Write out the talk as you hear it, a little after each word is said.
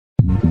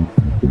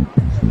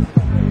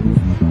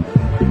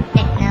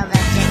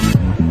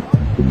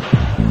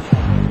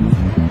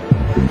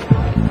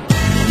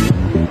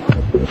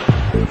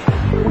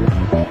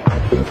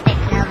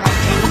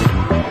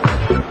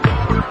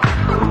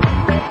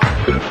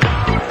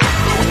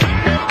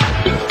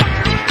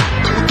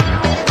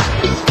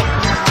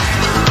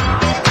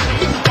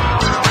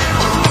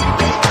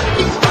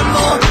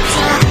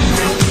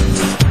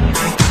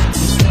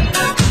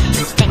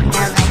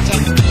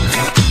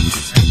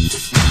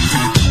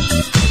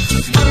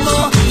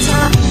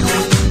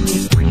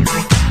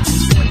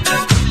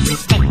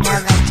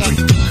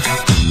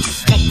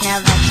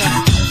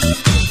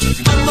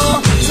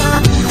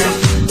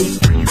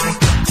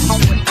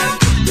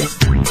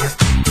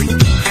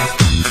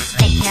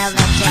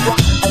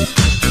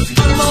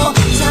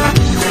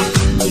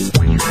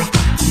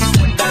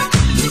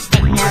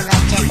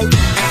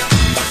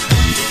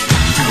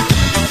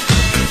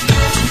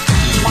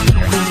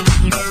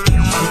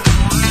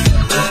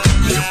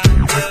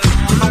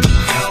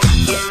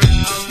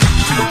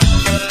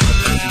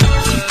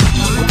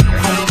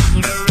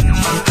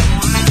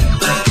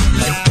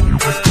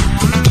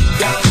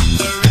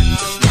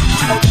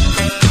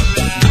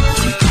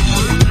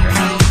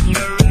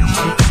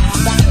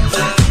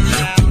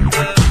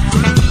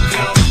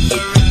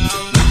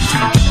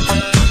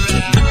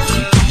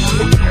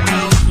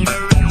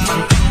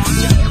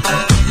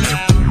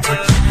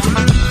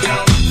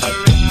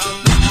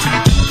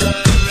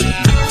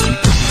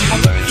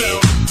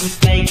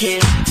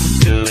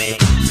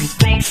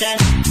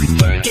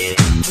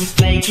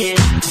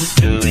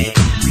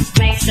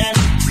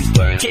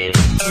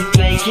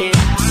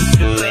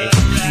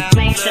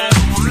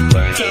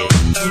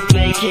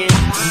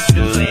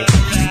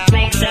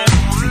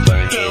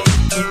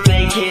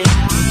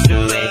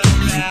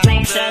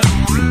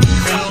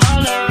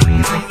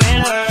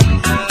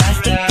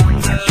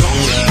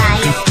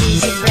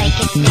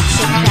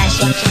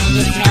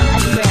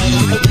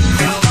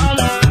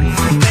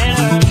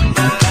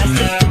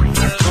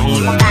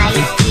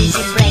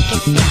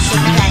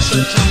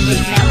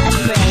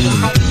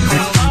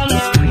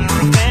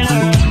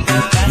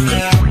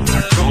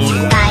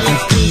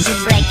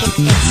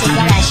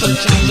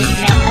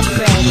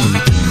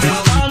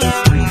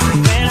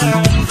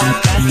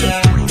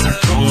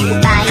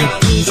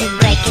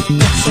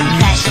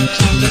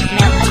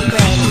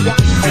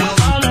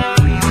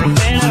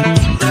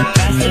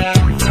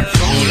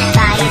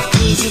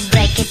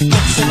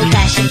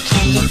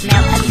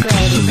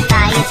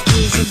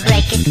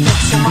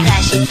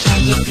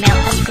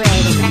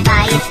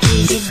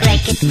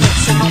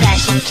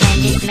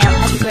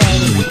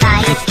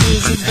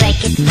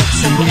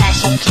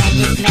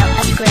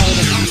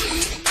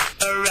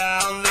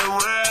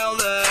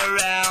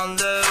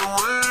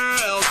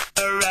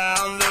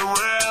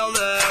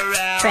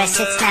Press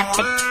it, snap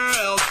it.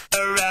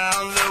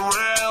 Around the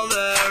world,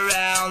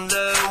 around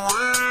the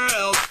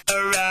world,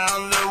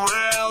 around the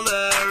world,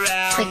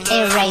 around. Quick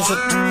erase it.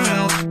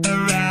 Around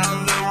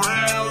the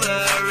world,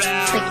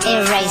 around. Quick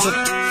erase it.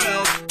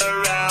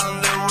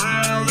 Around the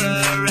world,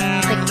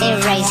 around. Quick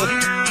erase it.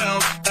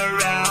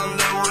 Around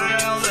the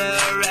world,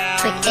 around.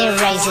 Quick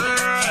erase it.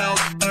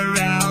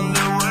 Around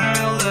the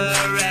world,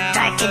 around.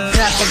 Drag it,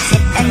 drop it,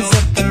 zip and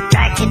zip it.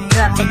 Drag it,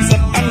 drop it,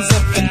 zip and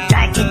zip it.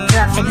 Drag it,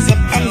 drop it,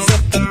 zip and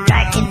zip it.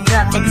 Drag it,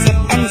 drop it, zip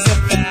and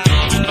zip it.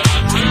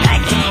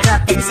 Drag it,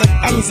 drop it, zip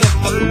and zip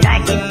it.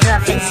 Drag it,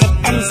 drop it, zip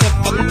and zip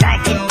it.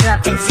 Drag it,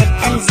 drop it, zip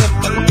and zip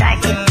it.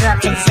 Drag it,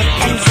 drop it, zip.